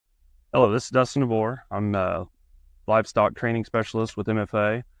Hello, this is Dustin Devore. I'm a livestock training specialist with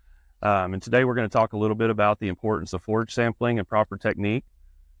MFA. And today we're going to talk a little bit about the importance of forage sampling and proper technique.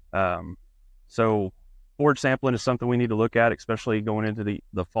 Um, so forage sampling is something we need to look at, especially going into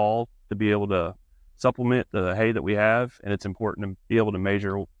the fall, to be able to supplement the hay that we have. And it's important to be able to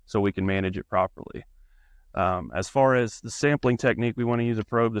measure so we can manage it properly. As far as the sampling technique, we want to use a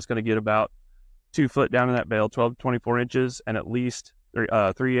probe that's going to get about 2 foot down in that bale, 12 to 24 inches, and at least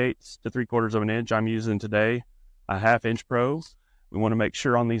 3/8 to 3/4 of an inch. I'm using today a 1/2 inch probe. We want to make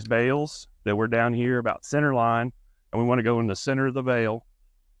sure on these bales that we're down here about center line, and we want to go in the center of the bale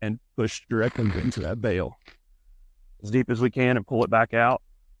and push directly into that bale as deep as we can and pull it back out.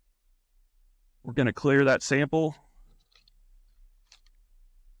 We're going to clear that sample,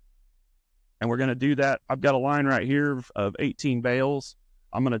 and we're going to do that. I've got a line right here of 18 bales.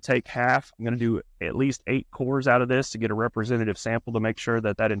 I'm going to take half. I'm going to do at least 8 cores out of this to get a representative sample to make sure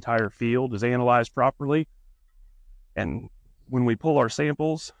that that entire field is analyzed properly. And when we pull our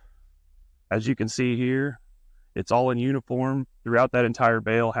samples, as you can see here, it's all in uniform throughout that entire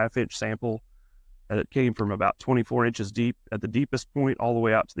bale, 1/2 inch sample. And it came from about 24 inches deep at the deepest point all the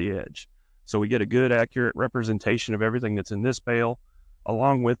way out to the edge. So we get a good, accurate representation of everything that's in this bale,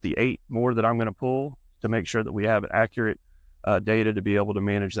 along with the 8 more that I'm going to pull to make sure that we have accurate data to be able to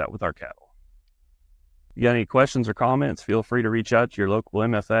manage that with our cattle. If you got any questions or comments, feel free to reach out to your local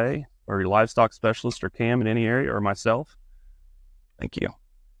MFA or your livestock specialist or CAM in any area, or myself. Thank you.